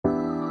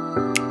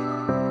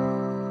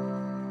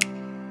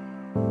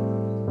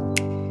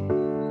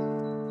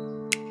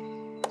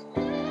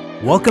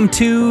Welcome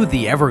to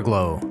The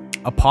Everglow,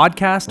 a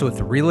podcast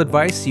with real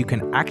advice you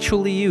can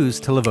actually use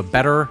to live a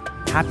better,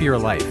 happier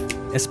life,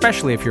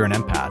 especially if you're an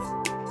empath.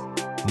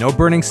 No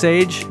burning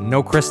sage,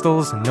 no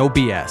crystals, no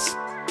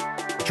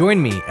BS.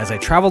 Join me as I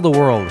travel the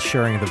world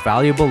sharing the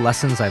valuable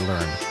lessons I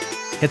learn.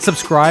 Hit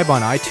subscribe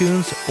on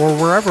iTunes or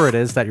wherever it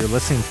is that you're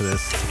listening to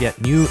this to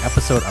get new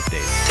episode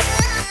updates.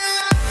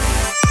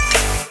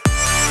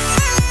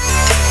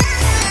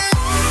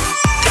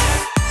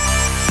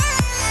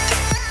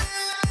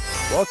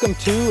 Welcome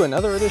to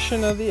another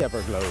edition of The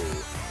Everglow.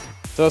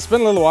 So it's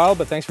been a little while,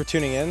 but thanks for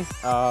tuning in.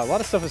 A lot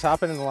of stuff has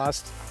happened in the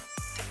last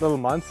little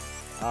month.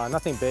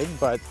 Nothing big,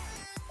 but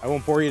I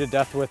won't bore you to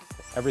death with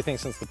everything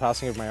since the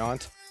passing of my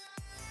aunt.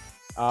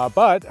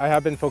 But I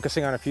have been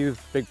focusing on a few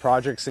big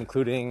projects,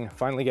 including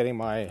finally getting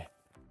my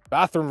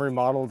bathroom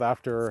remodeled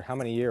after how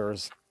many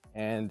years.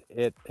 And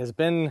it has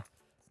been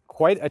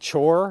quite a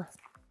chore,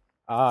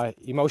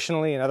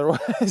 emotionally and otherwise,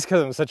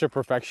 because I'm such a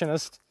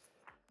perfectionist.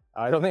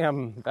 I don't think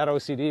I'm that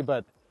OCD,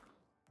 but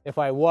if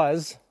I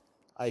was,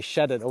 I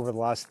shed it over the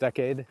last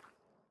decade.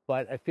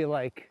 But I feel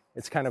like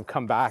it's kind of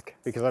come back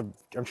because I'm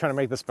trying to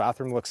make this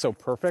bathroom look so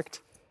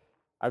perfect.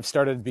 I've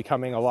started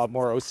becoming a lot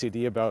more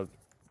OCD about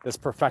this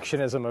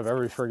perfectionism of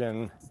every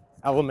friggin'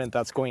 element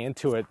that's going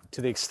into it,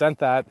 to the extent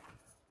that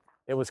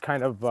it was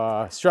kind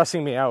of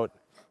stressing me out.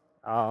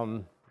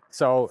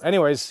 So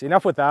anyways,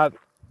 enough with that.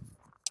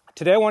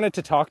 Today I wanted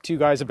to talk to you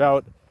guys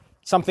about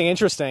something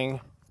interesting,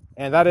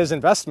 and that is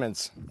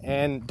investments.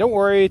 And don't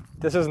worry,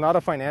 this is not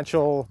a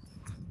financial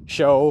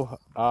show,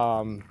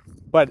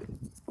 but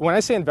when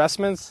I say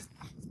investments,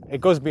 it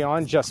goes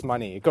beyond just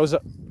money. It goes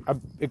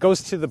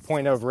to the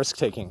point of risk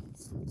taking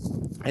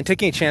and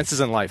taking chances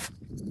in life.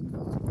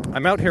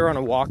 I'm out here on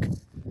a walk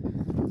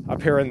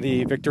up here in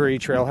the Victory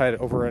Trailhead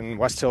over in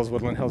West Hills,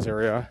 Woodland Hills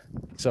area.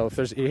 So if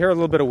you hear a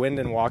little bit of wind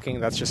and walking,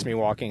 that's just me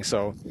walking.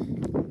 So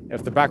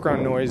if the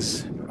background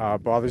noise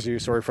bothers you,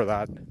 sorry for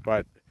that,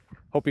 but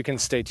hope you can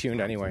stay tuned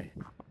anyway.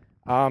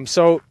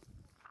 So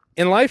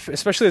in life,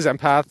 especially as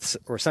empaths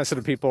or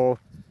sensitive people,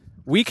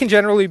 we can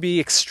generally be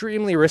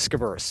extremely risk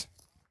averse.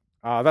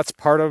 That's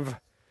part of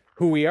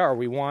who we are.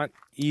 We want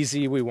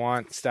easy, we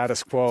want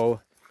status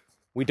quo.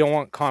 We don't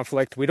want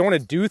conflict. We don't want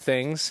to do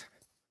things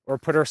or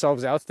put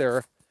ourselves out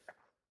there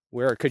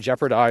where it could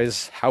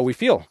jeopardize how we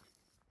feel.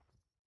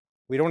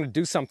 We don't want to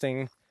do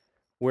something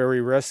where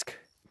we risk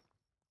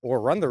or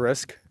run the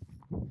risk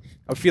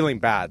of feeling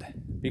bad,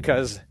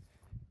 because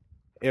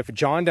if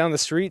John down the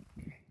street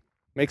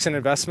makes an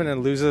investment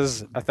and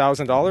loses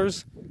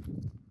 $1,000,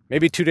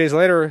 maybe 2 days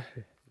later,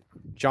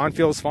 John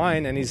feels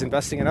fine and he's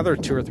investing another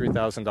 $2,000 or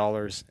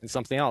 $3,000 in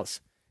something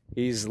else.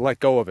 He's let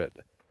go of it.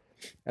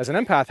 As an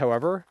empath,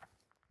 however,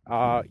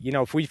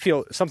 if we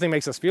feel something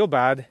makes us feel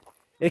bad,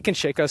 it can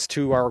shake us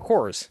to our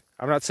cores.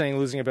 I'm not saying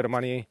losing a bit of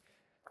money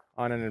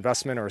on an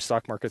investment or a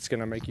stock market's going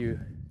to make you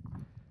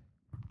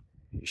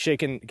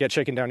get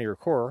shaken down to your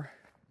core,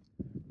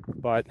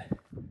 but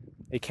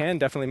it can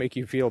definitely make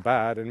you feel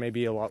bad, and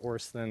maybe a lot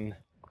worse than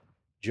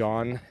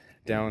John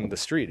down the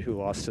street who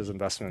lost his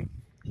investment.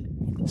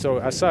 So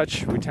as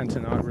such, we tend to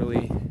not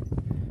really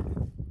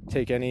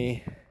take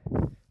any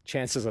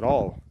chances at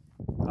all,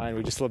 and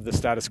we just live the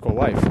status quo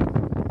life.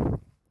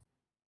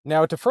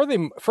 Now, to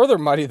further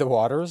muddy the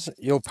waters,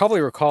 you'll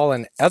probably recall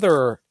in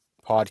other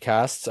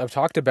podcasts, I've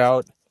talked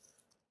about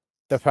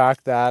the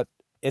fact that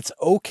it's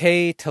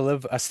okay to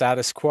live a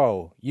status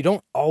quo. You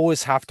don't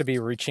always have to be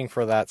reaching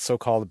for that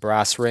so-called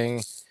brass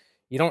ring.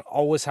 You don't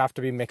always have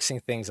to be mixing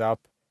things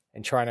up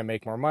and trying to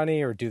make more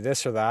money or do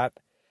this or that.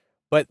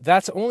 But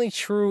that's only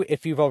true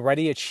if you've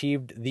already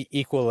achieved the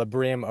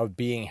equilibrium of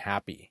being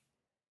happy.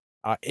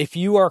 If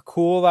you are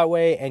cool that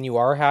way and you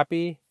are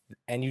happy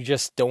and you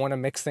just don't want to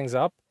mix things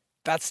up,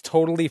 that's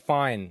totally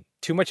fine.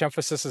 Too much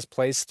emphasis is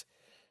placed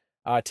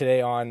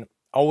today on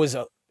always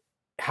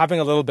having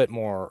a little bit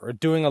more or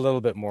doing a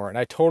little bit more, and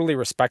I totally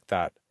respect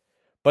that.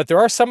 But there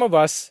are some of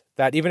us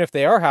that even if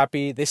they are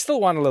happy, they still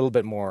want a little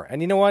bit more.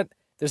 And you know what?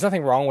 There's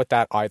nothing wrong with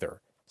that either.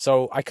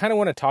 So I kind of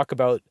want to talk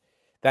about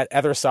that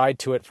other side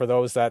to it for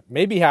those that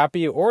may be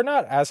happy or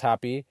not as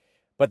happy,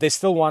 but they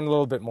still want a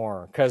little bit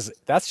more, because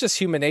that's just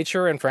human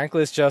nature, and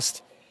frankly, it's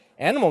just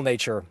animal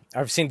nature.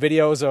 I've seen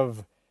videos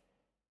of,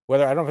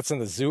 whether, I don't know if it's in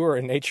the zoo or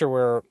in nature,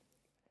 where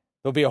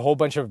there'll be a whole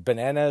bunch of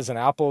bananas and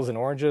apples and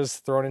oranges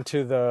thrown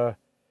into the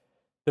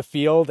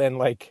field, and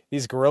like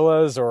these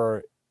gorillas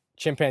or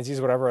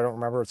chimpanzees, whatever, I don't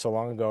remember, it's so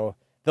long ago,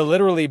 they'll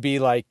literally be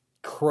like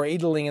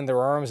cradling in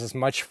their arms as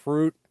much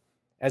fruit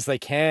as they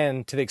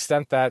can, to the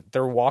extent that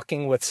they're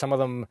walking with some of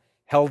them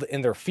held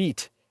in their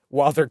feet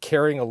while they're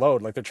carrying a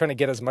load. Like they're trying to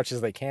get as much as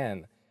they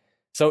can.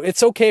 So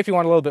it's okay if you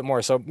want a little bit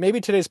more. So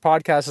maybe today's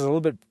podcast is a little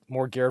bit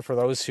more geared for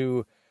those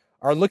who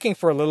are looking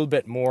for a little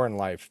bit more in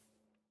life,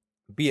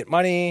 be it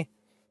money,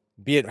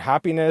 be it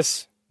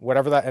happiness,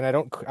 whatever that. And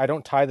I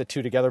don't tie the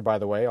two together, by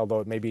the way,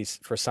 although it may be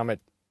for some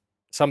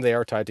they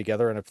are tied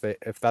together. And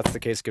if that's the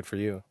case, good for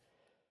you.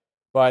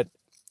 But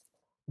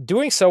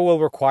Doing so will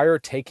require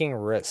taking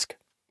risk.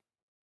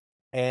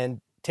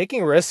 And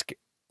taking risk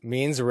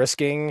means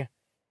risking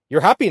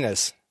your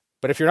happiness.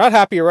 But if you're not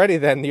happy already,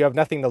 then you have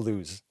nothing to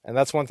lose. And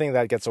that's one thing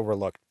that gets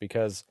overlooked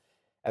because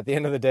at the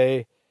end of the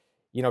day,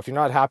 if you're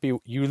not happy,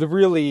 you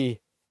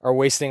really are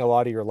wasting a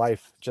lot of your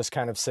life just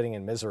kind of sitting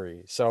in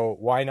misery. So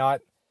why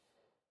not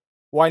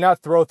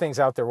throw things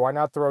out there? Why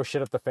not throw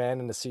shit at the fan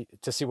and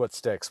to see what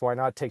sticks? Why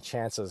not take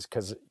chances?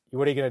 Because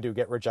what are you going to do?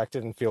 Get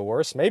rejected and feel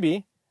worse?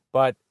 Maybe,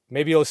 but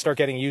maybe you'll start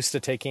getting used to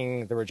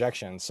taking the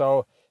rejection.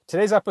 So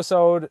today's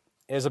episode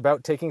is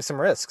about taking some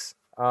risks.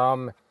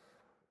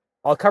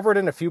 I'll cover it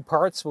in a few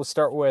parts. We'll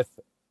start with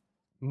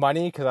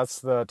money because that's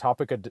the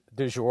topic of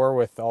du jour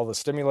with all the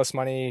stimulus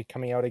money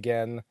coming out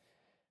again.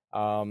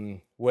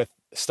 With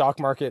stock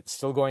market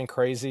still going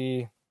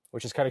crazy,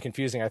 which is kind of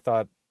confusing. I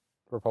thought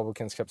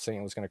Republicans kept saying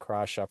it was going to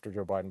crash after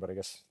Joe Biden, but I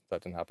guess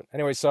that didn't happen.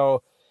 Anyway,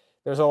 so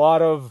there's a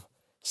lot of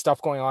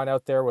stuff going on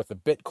out there with the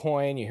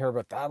Bitcoin. You hear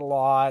about that a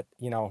lot.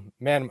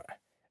 Man,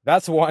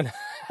 that's one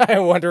I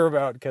wonder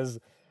about because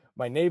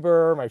my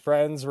neighbor,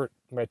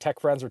 my tech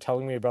friends were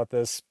telling me about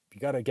this. You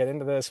got to get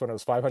into this when it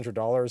was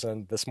 $500.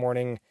 And this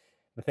morning,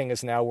 the thing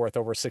is now worth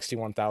over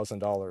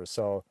 $61,000.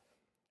 So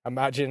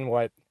imagine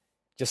what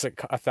just a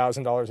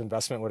 $1,000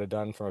 investment would have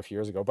done from a few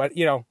years ago. But,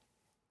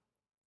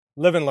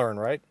 live and learn,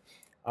 right?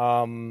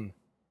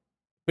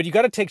 But you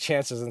got to take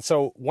chances. And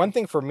so one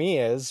thing for me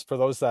is, for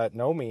those that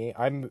know me,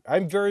 I'm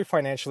very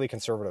financially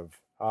conservative.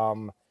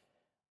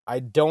 I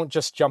don't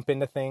just jump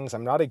into things.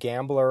 I'm not a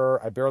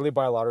gambler. I barely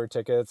buy lottery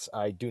tickets.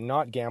 I do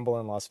not gamble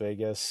in Las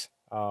Vegas.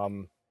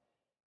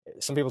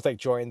 Some people take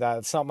joy in that.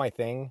 It's not my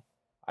thing.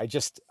 I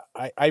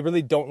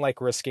really don't like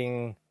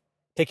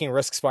taking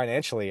risks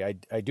financially.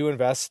 I do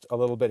invest a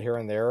little bit here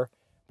and there,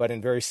 but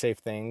in very safe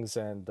things.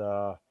 And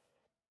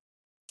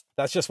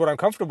that's just what I'm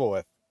comfortable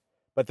with.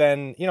 But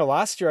then,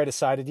 last year I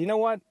decided, you know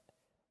what?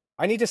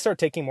 I need to start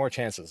taking more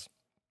chances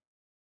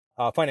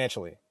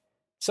financially.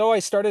 So I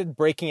started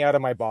breaking out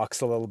of my box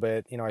a little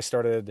bit. I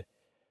started,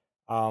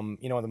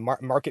 the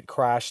market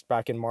crashed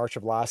back in March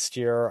of last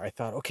year. I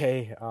thought,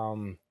 okay,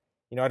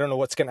 I don't know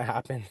what's going to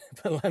happen,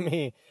 but let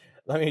me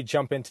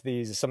jump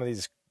into some of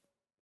these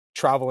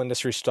travel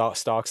industry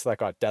stocks that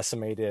got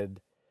decimated.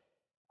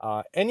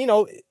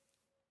 And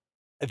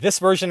this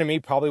version of me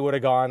probably would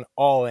have gone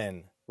all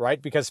in, right?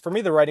 Because for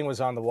me, the writing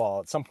was on the wall.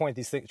 At some point,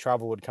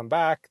 travel would come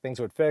back, things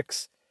would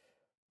fix.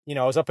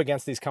 I was up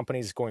against these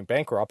companies going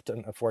bankrupt,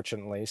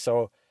 unfortunately.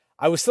 So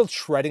I was still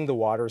treading the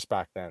waters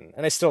back then,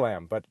 and I still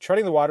am, but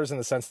treading the waters in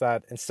the sense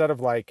that instead of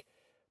like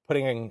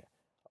putting in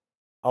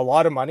a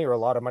lot of money, or a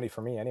lot of money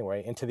for me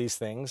anyway, into these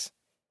things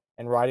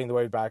and riding the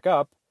wave back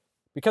up,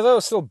 because I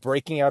was still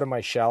breaking out of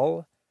my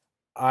shell,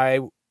 I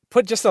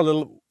put just a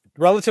little,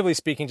 relatively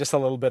speaking, just a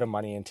little bit of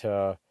money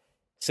into,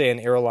 say, an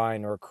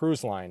airline or a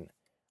cruise line.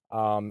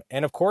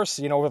 And of course,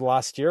 over the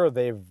last year,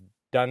 they've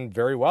done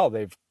very well.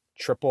 They've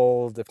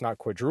tripled, if not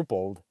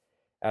quadrupled,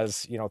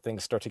 as,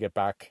 things start to get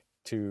back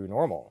to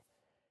normal.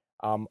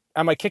 Am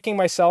I kicking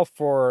myself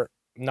for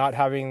not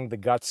having the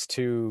guts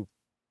to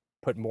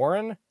put more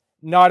in?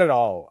 Not at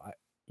all.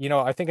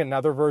 I think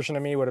another version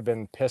of me would have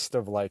been pissed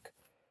of like,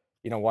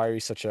 why are you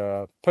such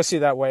a pussy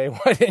that way?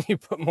 Why didn't you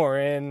put more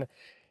in?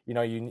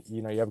 You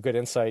have good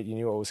insight. You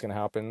knew what was going to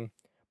happen.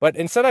 But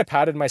instead, I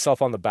patted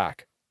myself on the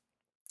back.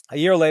 A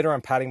year later,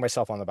 I'm patting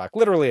myself on the back.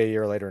 Literally a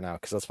year later now,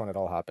 because that's when it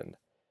all happened.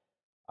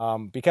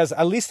 Because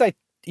at least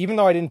even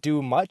though I didn't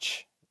do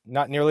much,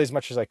 not nearly as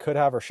much as I could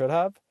have or should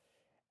have,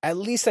 at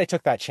least I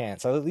took that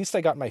chance. At least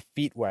I got my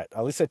feet wet.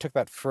 At least I took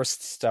that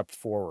first step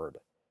forward.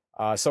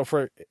 So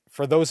for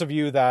those of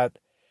you that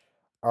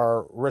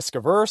are risk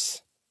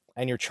averse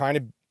and you're trying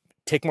to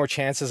take more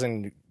chances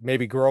and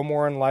maybe grow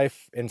more in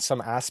life in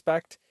some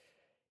aspect,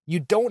 you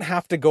don't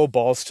have to go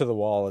balls to the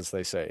wall, as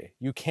they say.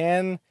 You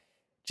can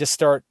just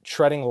start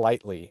treading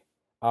lightly.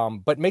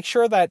 But make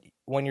sure that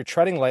when you're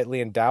treading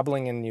lightly and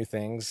dabbling in new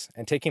things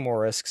and taking more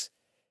risks,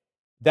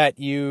 that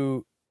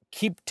you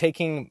keep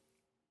taking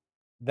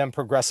them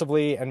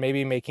progressively and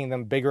maybe making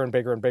them bigger and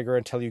bigger and bigger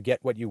until you get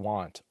what you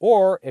want.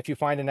 Or if you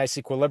find a nice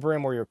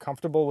equilibrium where you're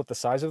comfortable with the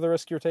size of the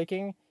risk you're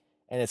taking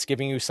and it's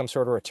giving you some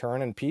sort of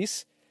return and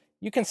peace,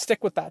 you can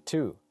stick with that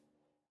too.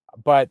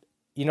 But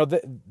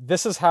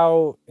this is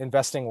how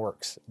investing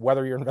works.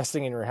 Whether you're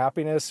investing in your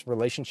happiness,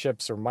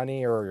 relationships, or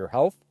money, or your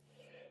health,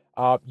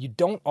 you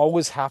don't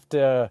always have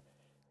to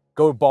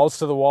go balls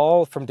to the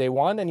wall from day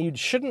one, and you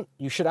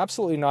should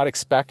absolutely not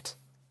expect,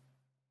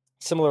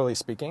 similarly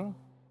speaking,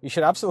 you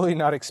should absolutely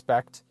not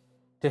expect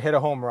to hit a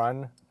home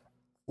run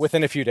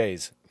within a few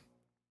days.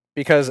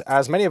 Because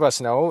as many of us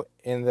know,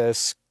 in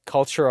this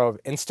culture of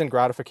instant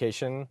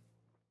gratification,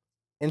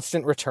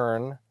 instant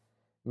return,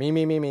 me,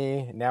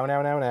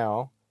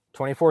 now,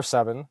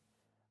 24/7,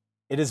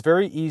 it is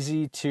very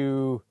easy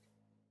to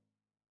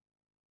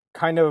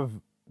kind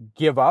of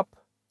give up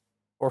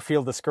or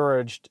feel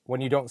discouraged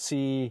when you don't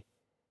see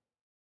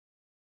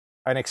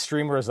an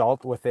extreme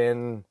result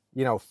within,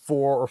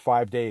 4 or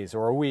 5 days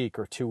or a week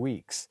or 2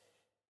 weeks.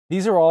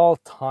 These are all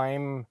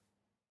time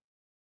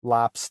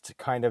lapsed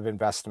kind of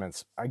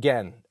investments.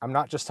 Again, I'm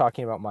not just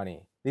talking about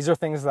money. These are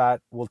things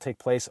that will take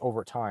place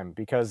over time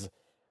because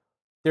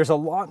there's a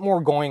lot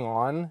more going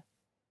on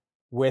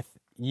with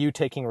you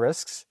taking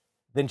risks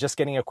than just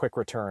getting a quick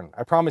return.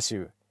 I promise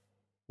you,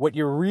 what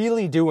you're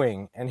really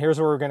doing, and here's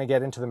where we're going to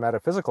get into the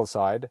metaphysical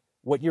side,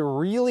 what you're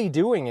really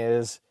doing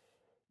is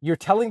you're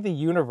telling the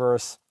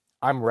universe,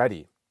 I'm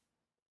ready.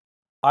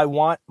 I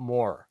want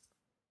more.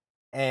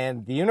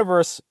 And the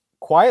universe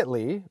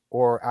quietly,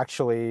 or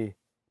actually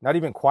not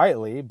even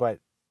quietly, but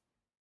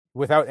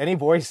without any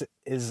voice,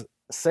 is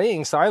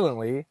saying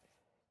silently,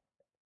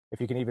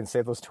 if you can even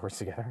say those two words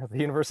together, the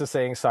universe is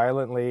saying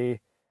silently,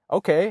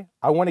 okay,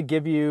 I want to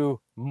give you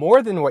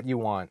more than what you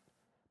want,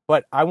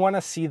 but I want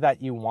to see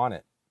that you want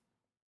it.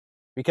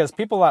 Because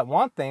people that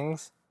want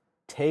things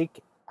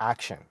take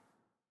action.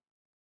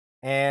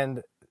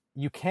 And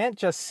you can't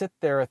just sit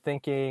there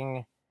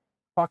thinking,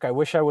 fuck, I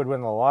wish I would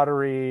win the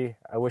lottery.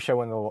 I wish I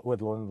would win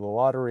the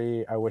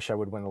lottery. I wish I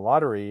would win the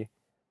lottery.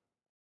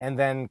 And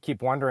then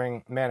keep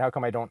wondering, man, how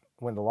come I don't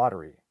win the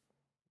lottery?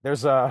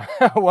 There's a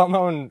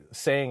well-known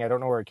saying, I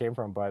don't know where it came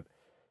from, but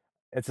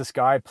it's this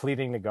guy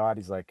pleading to God.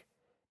 He's like,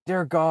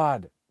 dear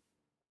God,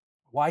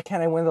 why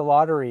can't I win the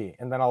lottery?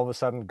 And then all of a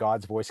sudden,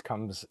 God's voice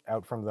comes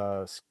out from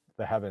the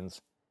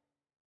heavens.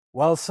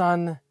 Well,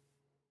 son,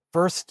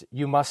 first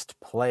you must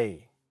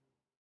play.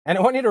 And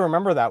I want you to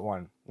remember that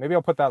one. Maybe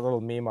I'll put that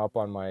little meme up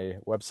on my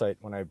website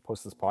when I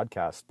post this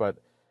podcast. But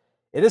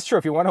it is true.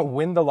 If you want to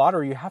win the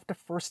lottery, you have to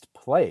first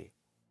play.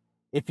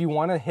 If you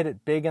want to hit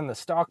it big in the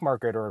stock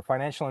market or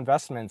financial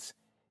investments,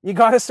 you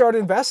got to start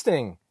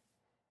investing.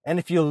 And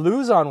if you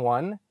lose on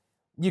one,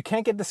 you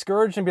can't get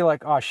discouraged and be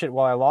like, oh shit,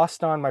 well, I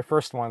lost on my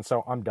first one,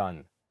 so I'm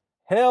done.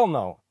 Hell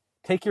no.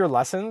 Take your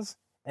lessons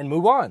and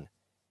move on.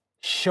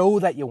 Show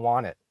that you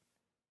want it.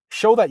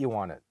 Show that you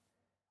want it.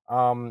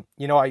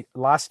 Late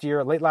last year,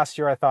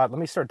 I thought, let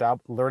me start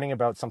learning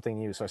about something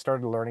new. So I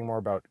started learning more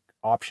about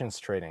options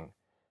trading,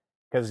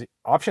 because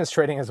options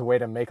trading is a way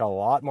to make a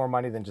lot more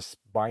money than just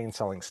buying and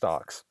selling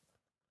stocks.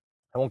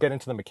 I won't get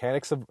into the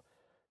mechanics of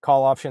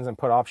call options and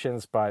put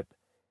options, but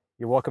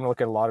you're welcome to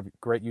look at a lot of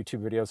great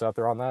YouTube videos out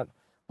there on that.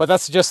 But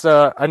that's just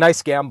a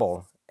nice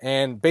gamble.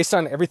 And based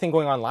on everything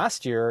going on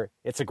last year,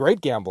 it's a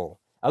great gamble,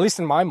 at least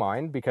in my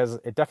mind, because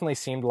it definitely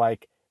seemed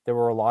like there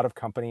were a lot of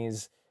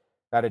companies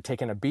that had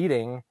taken a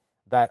beating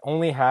that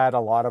only had a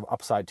lot of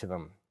upside to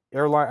them.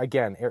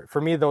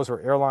 For me, those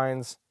were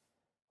airlines,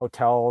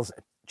 hotels,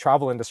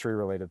 travel industry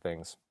related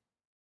things.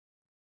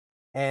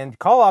 And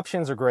call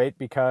options are great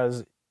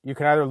because you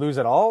can either lose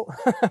it all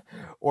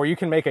or you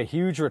can make a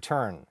huge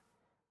return.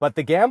 But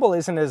the gamble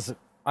isn't as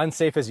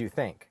unsafe as you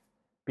think,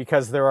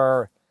 because there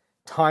are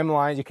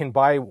timelines. You can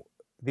buy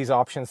these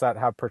options that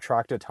have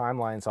protracted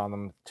timelines on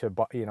them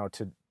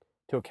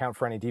to account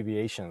for any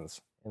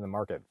deviations in the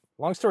market.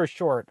 Long story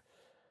short,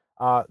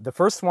 the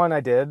first one I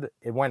did,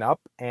 it went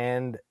up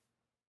and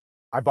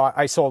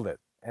I sold it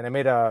and I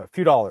made a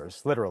few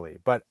dollars, literally,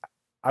 but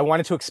I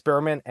wanted to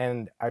experiment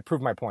and I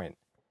proved my point.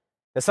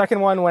 The second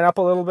one went up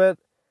a little bit.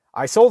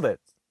 I sold it.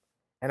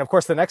 And of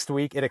course, the next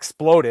week it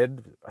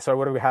exploded. So I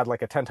would have had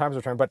like a 10 times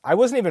return, but I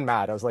wasn't even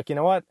mad. I was like, you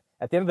know what?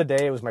 At the end of the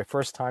day, it was my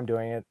first time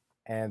doing it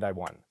and I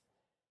won.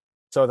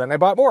 So then I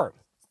bought more.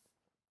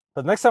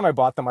 But the next time I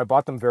bought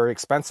them very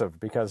expensive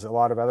because a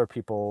lot of other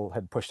people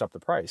had pushed up the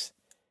price.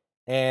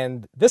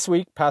 And past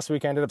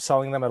week, I ended up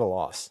selling them at a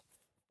loss.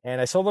 And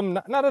I sold them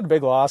not at a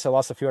big loss. I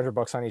lost a few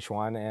 $100 on each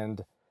one.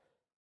 And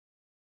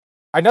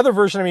another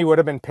version of me would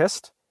have been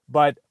pissed.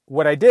 But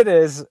what I did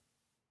is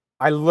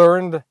I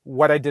learned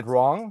what I did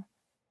wrong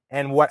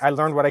and what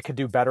I could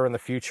do better in the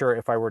future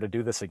if I were to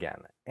do this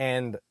again.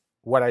 And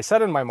what I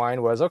said in my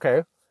mind was,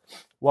 okay,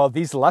 well,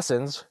 these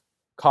lessons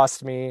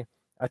cost me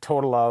a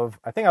total of,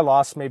 I think I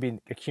lost maybe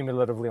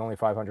cumulatively only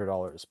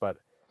 $500, but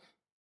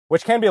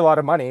which can be a lot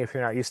of money if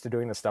you're not used to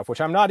doing this stuff,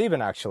 which I'm not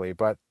even actually,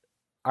 but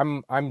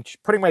I'm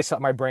putting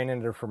my brain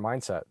into a different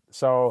mindset.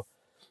 So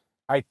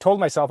I told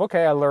myself,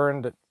 okay, I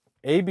learned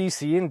A, B,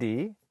 C, and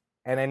D,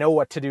 and I know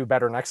what to do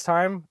better next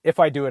time if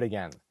I do it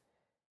again.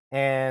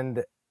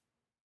 And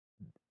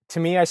to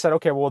me, I said,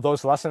 okay, well,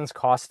 those lessons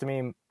cost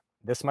me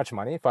this much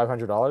money,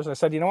 $500. I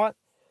said, you know what?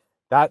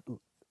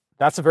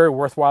 That's a very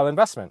worthwhile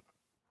investment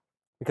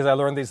because I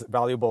learned these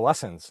valuable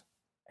lessons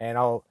and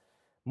I'll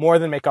more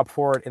than make up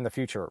for it in the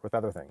future with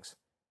other things.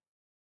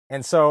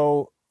 And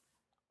so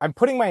I'm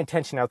putting my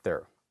intention out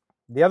there.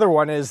 The other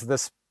one is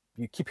this,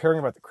 you keep hearing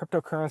about the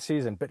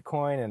cryptocurrencies and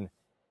Bitcoin, and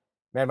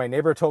man, my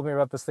neighbor told me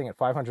about this thing at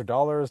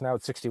 $500. Now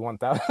it's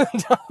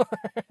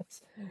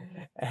 $61,000.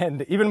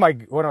 And even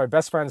one of my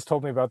best friends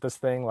told me about this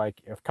thing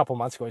like a couple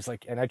months ago. He's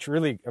like, and I'm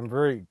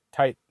very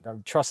tight. I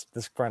trust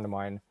this friend of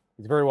mine.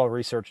 He's very well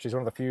researched. He's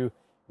one of the few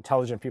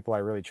intelligent people I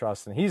really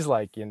trust. And he's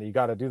like, you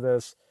got to do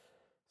this.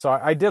 So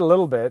I did a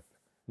little bit.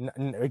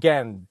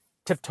 Again,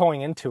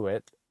 tiptoeing into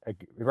it. In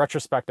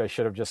retrospect, I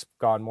should have just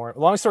gone more.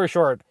 Long story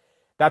short,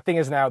 Bitcoin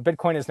is now at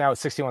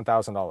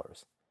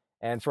 $61,000.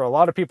 And for a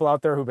lot of people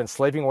out there who've been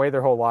slaving away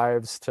their whole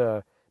lives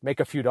to make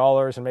a few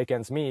dollars and make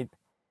ends meet,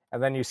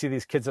 And then you see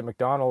these kids at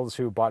McDonald's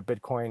who bought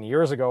Bitcoin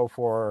years ago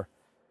for,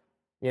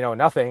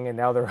 nothing, and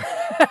now they're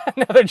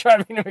now they're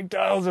driving to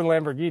McDonald's in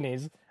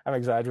Lamborghinis. I'm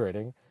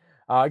exaggerating.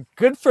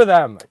 Good for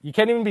them. You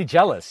can't even be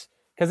jealous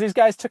because these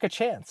guys took a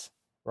chance,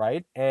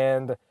 right?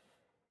 And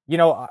you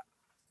know,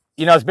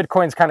 as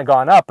Bitcoin's kind of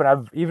gone up, and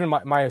I've even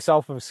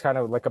myself was kind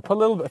of like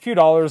put a few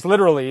dollars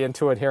literally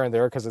into it here and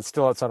there because it's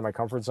still outside of my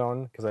comfort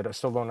zone because I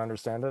still don't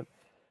understand it.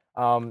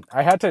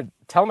 I had to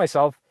tell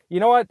myself, you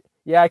know what?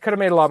 Yeah, I could have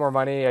made a lot more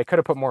money. I could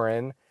have put more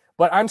in,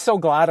 but I'm so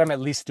glad I'm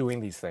at least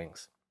doing these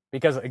things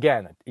because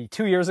again,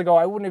 2 years ago,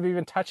 I wouldn't have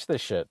even touched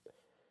this shit.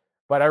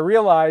 But I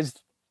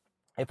realized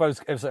if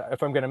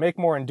I'm going to make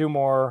more and do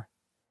more,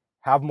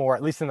 have more,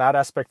 at least in that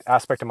aspect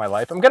of my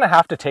life, I'm going to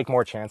have to take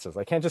more chances.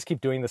 I can't just keep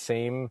doing the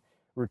same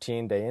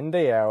routine day in,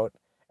 day out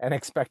and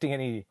expecting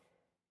any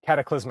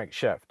cataclysmic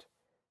shift.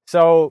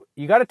 So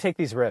you got to take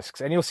these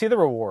risks and you'll see the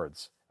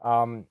rewards.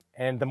 And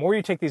the more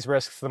you take these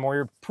risks, the more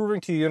you're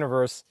proving to the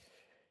universe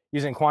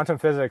using quantum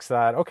physics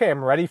that, okay,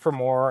 I'm ready for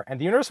more, and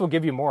the universe will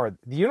give you more.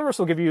 The universe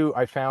will give you,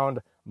 I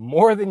found,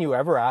 more than you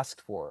ever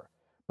asked for.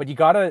 But you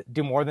got to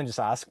do more than just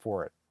ask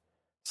for it.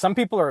 Some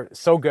people are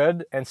so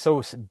good and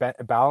so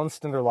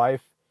balanced in their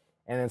life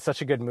and in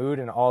such a good mood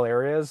in all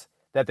areas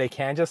that they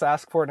can just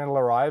ask for it and it'll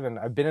arrive. And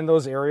I've been in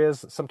those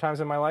areas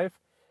sometimes in my life,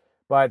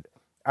 but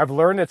I've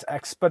learned it's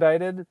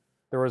expedited.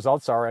 The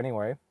results are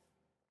anyway.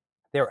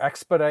 They're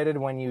expedited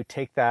when you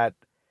take that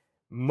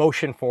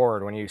motion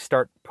forward, when you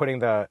start putting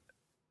the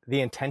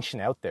intention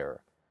out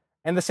there.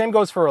 And the same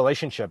goes for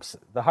relationships.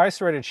 The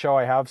highest rated show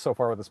I have so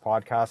far with this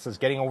podcast is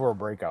getting over a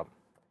breakup.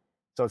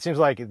 So it seems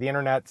like the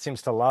internet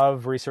seems to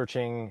love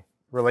researching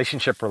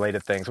relationship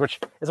related things, which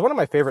is one of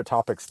my favorite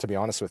topics, to be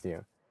honest with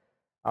you.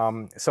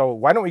 So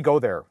why don't we go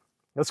there?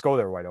 Let's go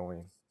there. Why don't we?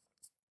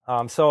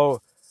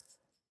 So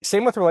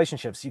same with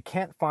relationships. You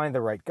can't find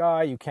the right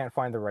guy. You can't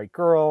find the right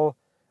girl.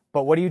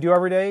 But what do you do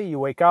every day? You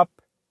wake up,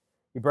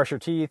 you brush your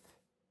teeth,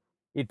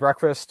 eat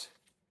breakfast,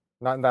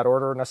 not in that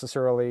order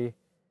necessarily.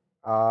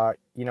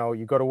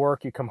 You go to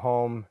work, you come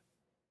home,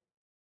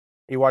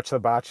 you watch The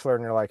Bachelor,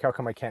 and you're like, how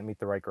come I can't meet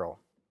the right girl?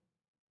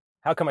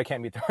 How come I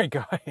can't meet the right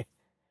guy?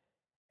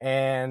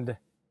 And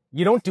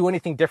you don't do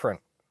anything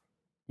different.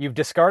 You've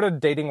discarded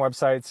dating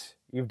websites.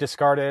 You've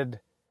discarded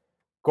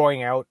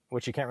going out,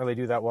 which you can't really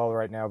do that well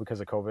right now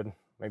because of COVID,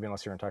 maybe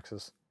unless you're in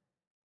Texas.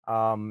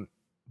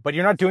 But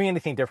you're not doing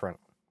anything different.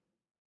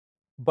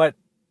 But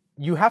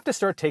you have to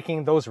start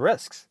taking those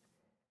risks.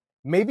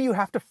 Maybe you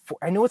have to,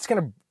 I know it's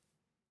going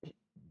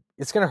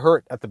to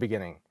hurt at the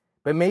beginning,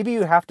 but maybe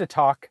you have to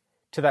talk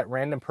to that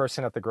random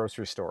person at the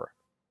grocery store.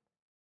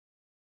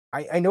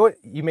 I know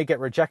you may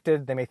get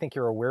rejected. They may think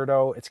you're a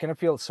weirdo. It's going to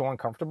feel so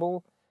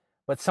uncomfortable.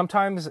 But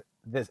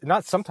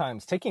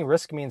taking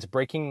risk means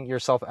breaking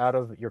yourself out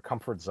of your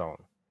comfort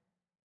zone.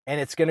 And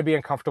it's going to be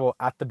uncomfortable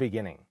at the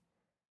beginning.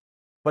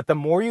 But the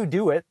more you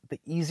do it, the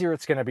easier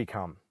it's going to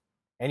become.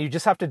 And you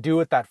just have to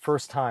do it that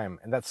first time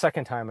and that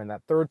second time and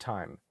that third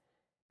time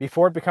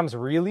before it becomes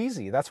real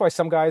easy. That's why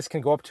some guys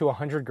can go up to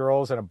 100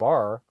 girls in a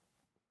bar.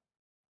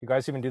 You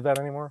guys even do that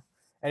anymore?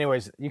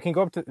 Anyways,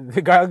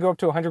 the guy will go up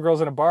to 100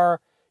 girls in a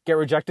bar, get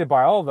rejected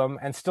by all of them,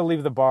 and still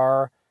leave the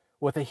bar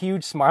with a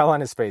huge smile on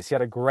his face. He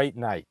had a great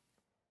night.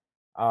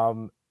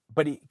 But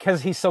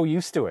because he's so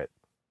used to it.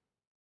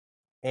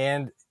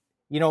 And,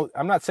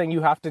 I'm not saying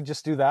you have to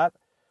just do that,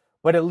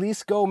 but at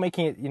least go make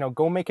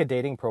a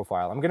dating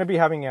profile. I'm going to be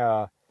having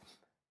a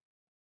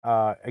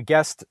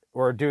guest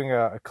or doing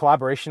a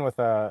collaboration with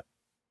a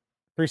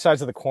Three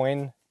Sides of the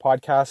Coin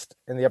podcast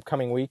in the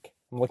upcoming week.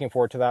 I'm looking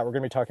forward to that. We're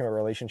going to be talking about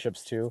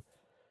relationships too.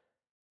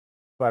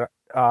 But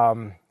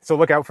so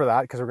look out for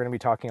that because we're going to be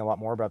talking a lot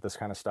more about this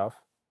kind of stuff.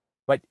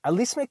 But at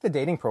least make the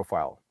dating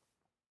profile.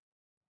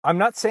 I'm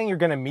not saying you're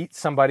going to meet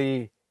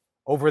somebody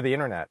over the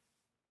internet,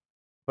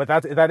 but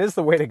that is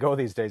the way to go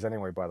these days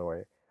anyway, by the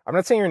way. I'm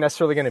not saying you're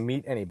necessarily going to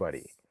meet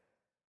anybody,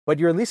 but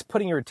you're at least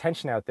putting your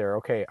attention out there.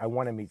 Okay, I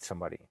want to meet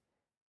somebody.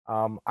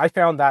 I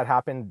found that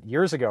happened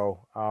years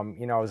ago. I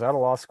was out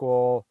of law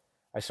school.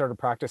 I started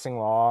practicing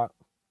law.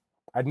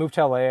 I'd moved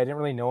to LA. I didn't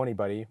really know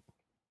anybody.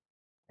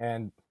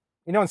 And,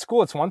 in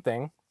school, it's one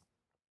thing.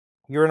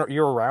 You're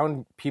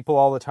around people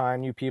all the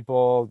time, new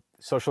people,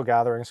 social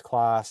gatherings,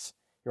 class,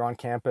 you're on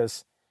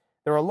campus.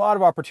 There are a lot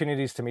of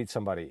opportunities to meet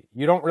somebody.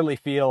 You don't really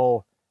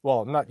feel,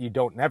 you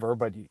don't never,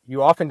 but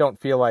you often don't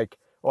feel like,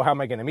 how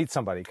am I going to meet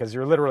somebody? Because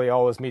you're literally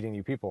always meeting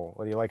new people,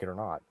 whether you like it or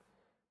not.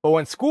 But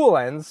when school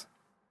ends,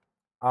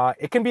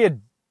 it can be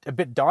a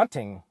bit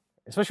daunting,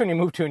 especially when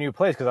you move to a new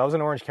place, because I was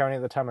in Orange County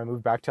at the time I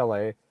moved back to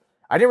LA.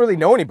 I didn't really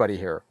know anybody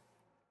here.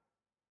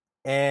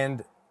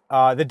 And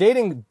the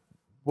dating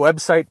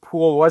website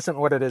pool wasn't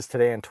what it is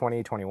today in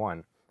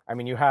 2021. I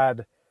mean, you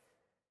had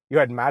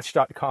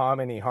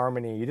Match.com and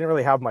eHarmony. You didn't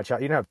really have much. You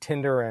didn't have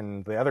Tinder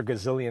and the other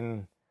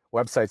gazillion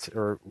websites,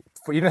 or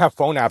you didn't have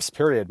phone apps,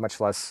 period, much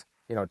less,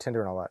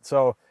 Tinder and all that.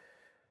 So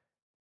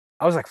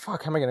I was like,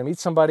 fuck, how am I going to meet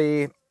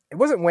somebody? It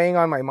wasn't weighing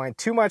on my mind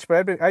too much,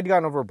 but I'd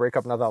gotten over a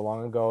breakup not that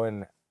long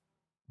ago.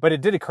 But it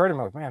did occur to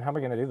me, like, man, how am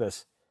I going to do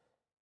this?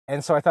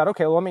 And so I thought,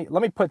 okay, well,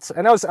 let me put,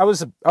 and I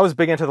was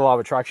big into the law of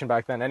attraction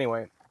back then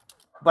anyway,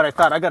 but I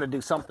thought I got to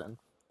do something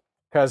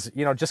because,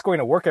 just going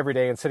to work every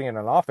day and sitting in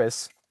an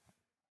office,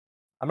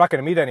 I'm not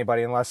going to meet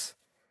anybody unless,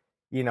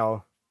 you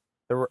know,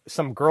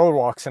 some girl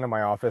walks into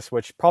my office,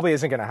 which probably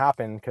isn't going to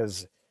happen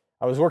because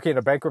I was working at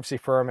a bankruptcy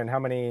firm, and how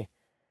many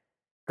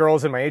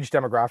girls in my age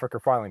demographic are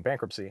filing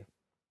bankruptcy?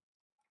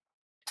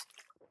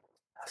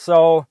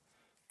 So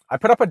I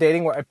put up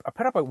I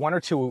put up one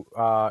or two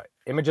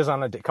images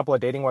on a couple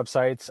of dating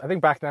websites. I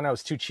think back then I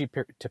was too cheap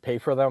to pay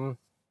for them,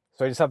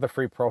 so I just had the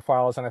free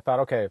profiles, and I thought,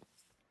 okay,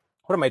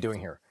 what am I doing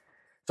here?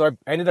 So I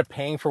ended up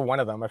paying for one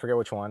of them. I forget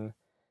which one.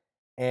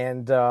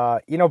 And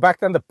back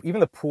then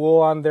even the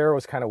pool on there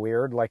was kind of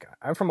weird. Like,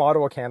 I'm from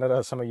Ottawa,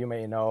 Canada. Some of you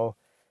may know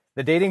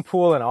the dating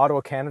pool in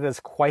Ottawa, Canada is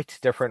quite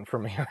different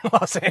from here in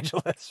Los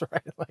Angeles,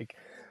 right? Like,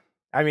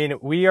 I mean,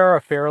 we are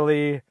a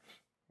fairly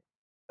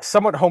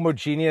somewhat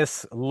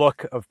homogeneous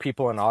look of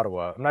people in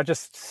Ottawa. I'm not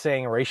just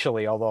saying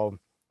racially, although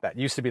that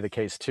used to be the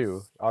case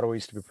too. Ottawa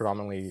used to be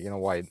predominantly,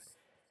 white.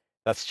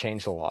 That's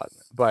changed a lot.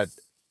 But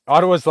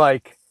Ottawa's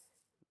like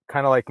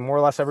kind of like more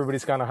or less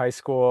everybody's gone to high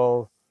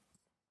school,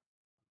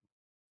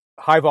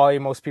 high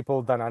volume, most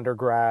people have done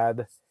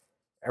undergrad,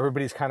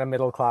 everybody's kind of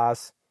middle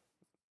class,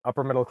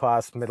 upper middle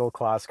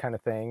class kind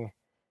of thing.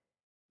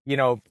 You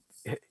know,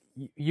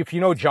 if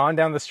you know John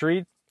down the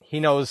street, he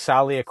knows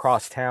Sally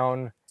across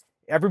town.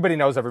 Everybody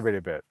knows everybody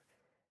a bit.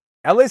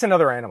 LA's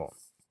another animal.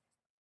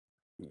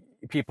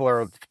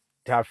 People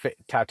have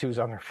tattoos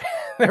on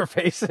their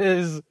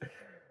faces,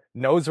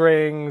 nose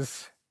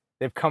rings.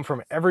 They've come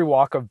from every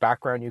walk of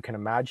background you can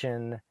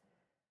imagine.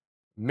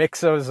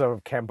 Mixes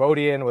of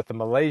Cambodian with the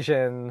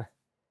Malaysian,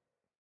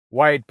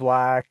 white,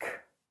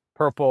 black,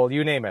 purple,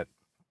 you name it.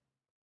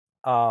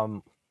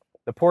 The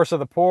poorest of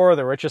the poor,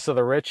 the richest of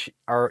the rich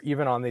are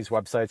even on these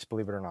websites,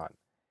 believe it or not.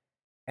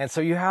 And so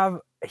you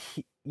have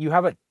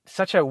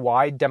such a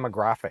wide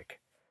demographic,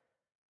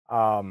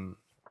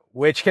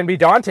 which can be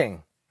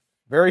daunting,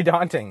 very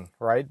daunting,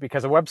 right?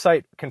 Because a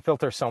website can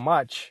filter so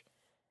much,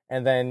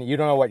 and then you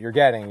don't know what you're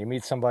getting. You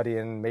meet somebody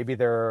and maybe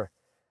they're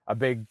a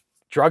big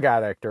drug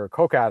addict or a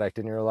coke addict,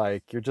 and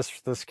you're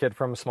just this kid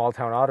from small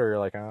town Ottawa. You're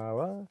like,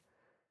 what?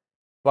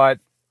 But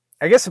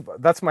I guess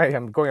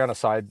I'm going on a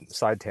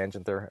side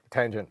tangent,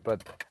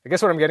 but I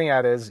guess what I'm getting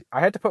at is I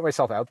had to put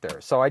myself out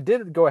there. So I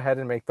did go ahead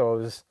and make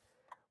those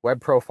web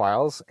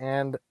profiles,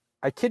 and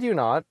I kid you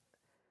not,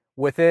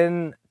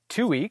 within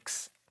 2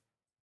 weeks,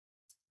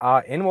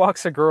 in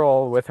walks a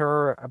girl with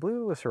her, I believe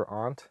it was her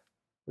aunt.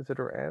 Was it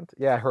her aunt?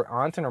 Yeah, her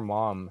aunt and her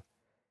mom.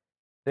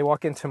 They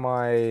walk into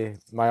my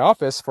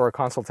office for a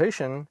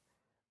consultation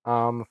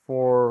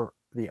for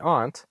the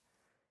aunt,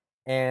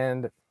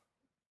 and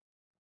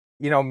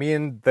me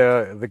and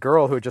the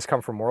girl who had just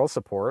come from moral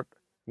support,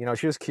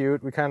 she was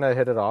cute. We kind of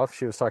hit it off.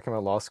 She was talking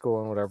about law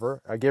school and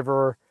whatever. I give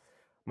her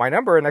my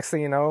number, and next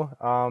thing you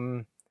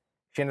know,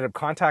 she ended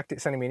up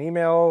sending me an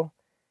email,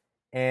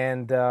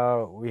 and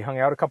we hung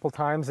out a couple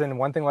times, and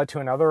one thing led to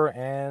another,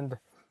 and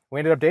we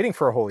ended up dating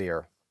for a whole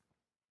year.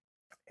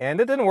 And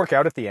it didn't work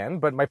out at the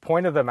end, but my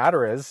point of the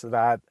matter is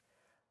that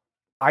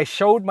I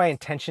showed my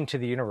intention to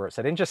the universe.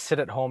 I didn't just sit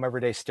at home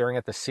every day staring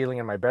at the ceiling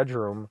in my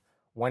bedroom,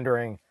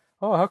 wondering,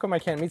 oh, how come I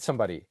can't meet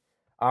somebody?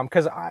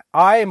 Because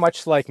I,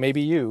 much like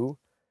maybe you,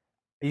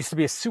 used to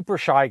be a super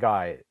shy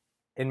guy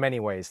in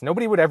many ways.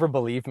 Nobody would ever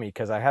believe me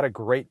because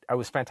I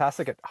was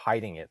fantastic at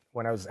hiding it.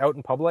 When I was out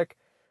in public,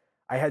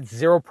 I had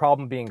zero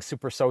problem being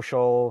super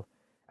social.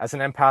 As an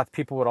empath,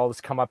 people would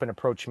always come up and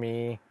approach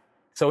me.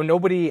 So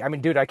nobody, I mean,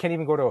 dude, I can't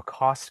even go to a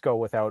Costco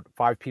without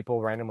 5 people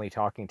randomly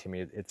talking to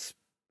me.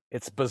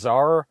 It's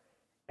bizarre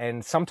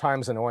and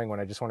sometimes annoying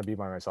when I just want to be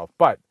by myself.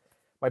 But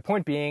my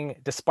point being,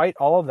 despite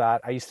all of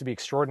that, I used to be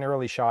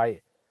extraordinarily shy,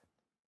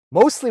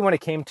 mostly when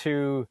it came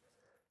to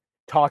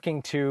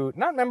talking to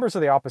not members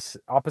of the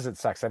opposite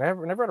sex. I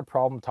never had a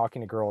problem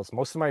talking to girls.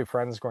 Most of my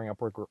friends growing up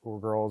were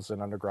girls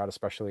in undergrad,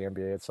 especially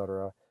MBA,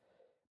 etc.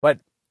 But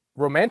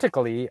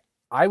romantically,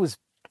 I was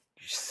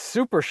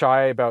super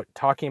shy about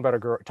talking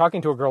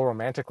to a girl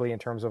romantically in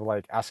terms of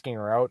like asking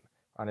her out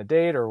on a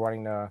date or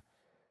wanting to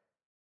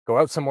go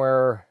out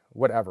somewhere,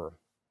 whatever.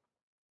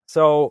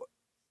 So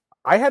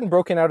I hadn't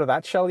broken out of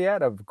that shell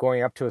yet of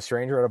going up to a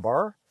stranger at a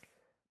bar,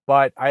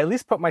 but I at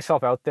least put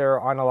myself out there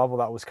on a level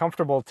that was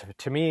comfortable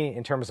to me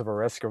in terms of a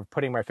risk of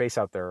putting my face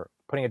out there,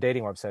 putting a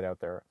dating website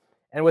out there.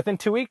 And within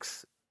 2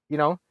 weeks,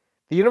 the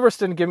universe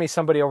didn't give me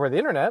somebody over the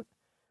internet,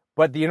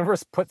 but the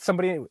universe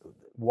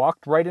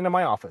walked right into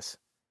my office.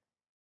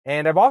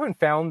 And I've often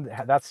found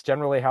that's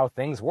generally how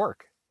things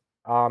work.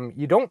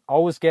 You don't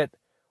always get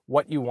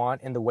what you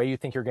want in the way you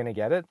think you're going to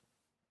get it,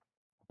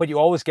 but you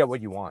always get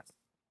what you want.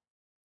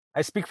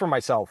 I speak for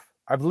myself.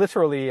 I've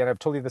literally, and I've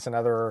told you this in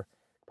other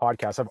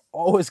podcasts, I've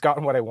always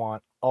gotten what I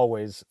want.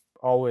 Always,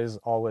 always,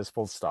 always,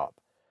 full stop.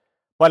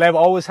 But I've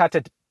always had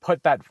to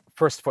put that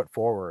first foot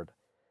forward.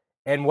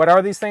 And what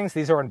are these things?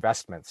 These are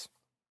investments.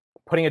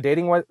 Putting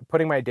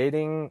my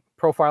dating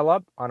profile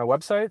up on a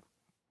website,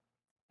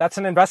 that's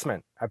an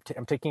investment.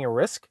 I'm taking a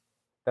risk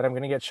that I'm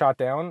going to get shot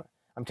down.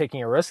 I'm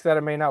taking a risk that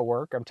it may not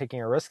work. I'm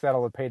taking a risk that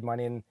I'll have paid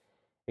money and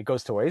it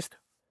goes to waste.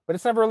 But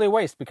it's never really a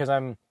waste because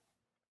I'm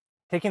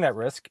taking that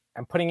risk.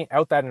 I'm putting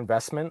out that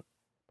investment,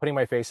 putting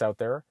my face out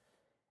there,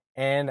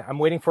 and I'm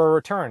waiting for a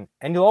return.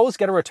 And you'll always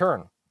get a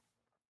return.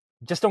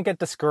 Just don't get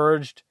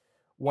discouraged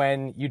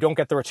when you don't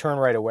get the return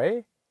right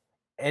away.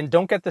 And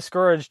don't get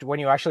discouraged when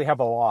you actually have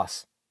a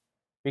loss.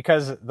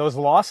 Because those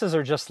losses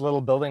are just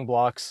little building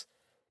blocks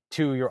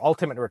to your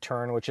ultimate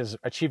return, which is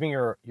achieving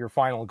your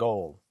final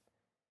goal.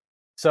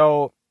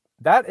 So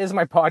that is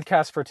my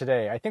podcast for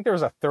today. I think there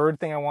was a third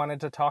thing I wanted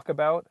to talk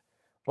about,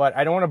 but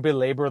I don't want to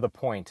belabor the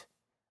point.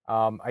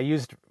 I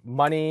used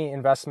money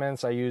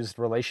investments. I used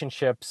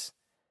relationships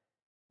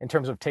in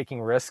terms of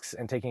taking risks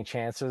and taking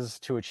chances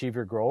to achieve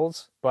your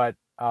goals. But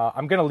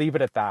I'm going to leave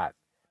it at that.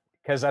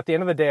 Because at the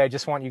end of the day, I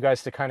just want you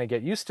guys to kind of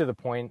get used to the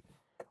point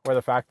where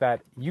the fact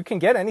that you can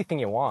get anything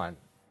you want,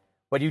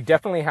 but you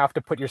definitely have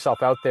to put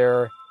yourself out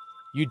there.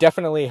 You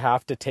definitely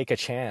have to take a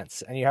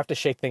chance, and you have to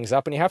shake things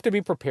up, and you have to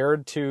be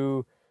prepared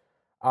to,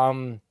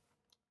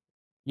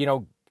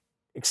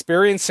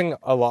 experience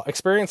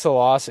a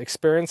loss,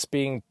 experience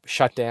being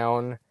shut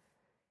down,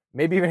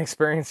 maybe even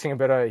experiencing a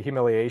bit of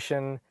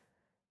humiliation.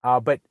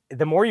 But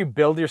the more you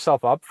build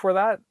yourself up for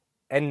that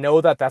and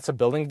know that that's a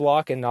building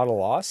block and not a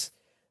loss,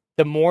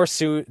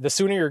 the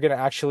sooner you're going to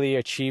actually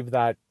achieve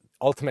that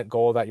ultimate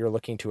goal that you're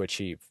looking to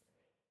achieve.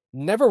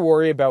 Never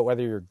worry about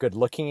whether you're good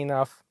looking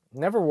enough.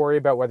 Never worry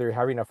about whether you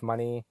have enough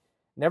money.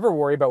 Never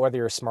worry about whether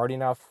you're smart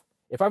enough.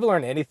 If I've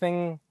learned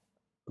anything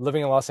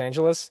living in Los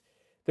Angeles,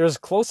 there's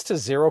close to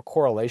zero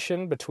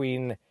correlation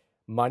between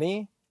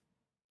money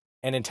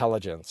and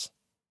intelligence.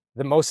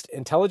 The most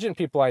intelligent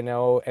people I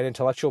know and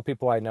intellectual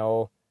people I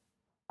know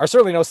are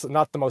certainly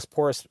not the most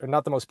poorest, or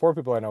not the most poor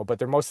people I know, but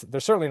they're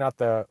certainly not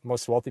the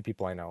most wealthy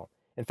people I know.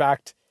 In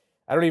fact,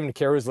 I don't even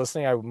care who's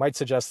listening. I might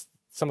suggest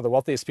some of the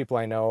wealthiest people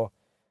I know,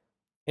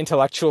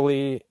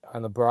 intellectually,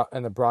 on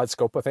the broad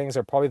scope of things,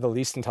 are probably the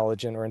least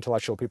intelligent or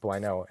intellectual people I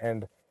know.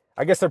 And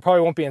I guess they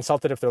probably won't be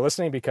insulted if they're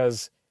listening,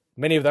 because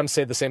many of them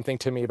say the same thing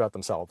to me about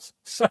themselves.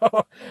 So,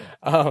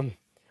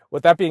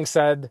 with that being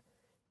said,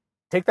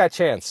 take that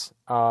chance.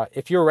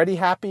 If you're already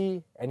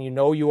happy and you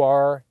know you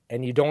are,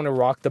 and you don't want to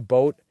rock the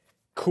boat,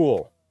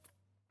 cool.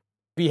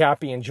 Be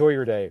happy. Enjoy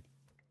your day.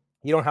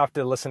 You don't have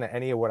to listen to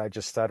any of what I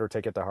just said or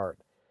take it to heart.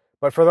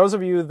 But for those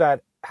of you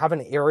that have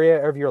an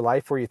area of your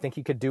life where you think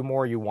you could do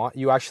more,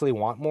 you actually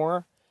want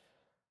more,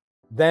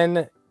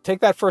 then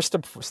take that first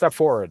step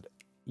forward.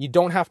 You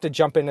don't have to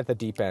jump in at the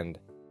deep end.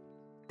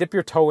 Dip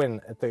your toe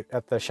in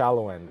at the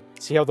shallow end.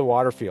 See how the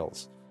water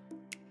feels.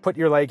 Put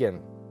your leg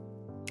in.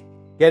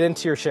 Get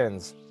into your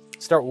shins.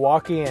 Start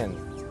walking in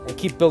and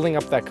keep building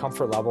up that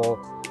comfort level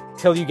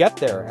till you get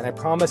there. And I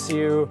promise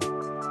you,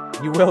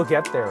 you will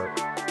get there.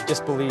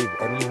 Just believe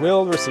and you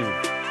will receive.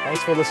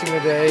 Thanks for listening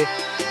today,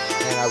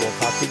 and I will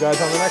talk to you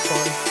guys on the next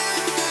one.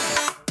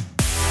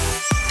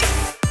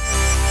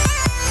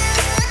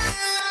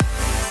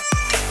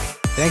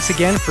 Thanks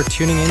again for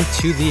tuning in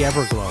to The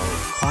Everglow,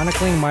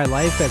 chronicling my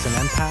life as an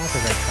empath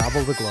as I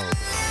travel the globe.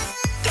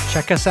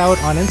 Check us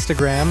out on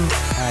Instagram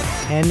at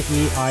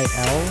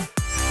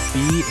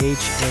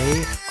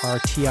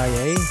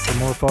NEILBHARTIA for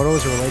more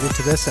photos related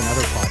to this and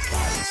other podcasts.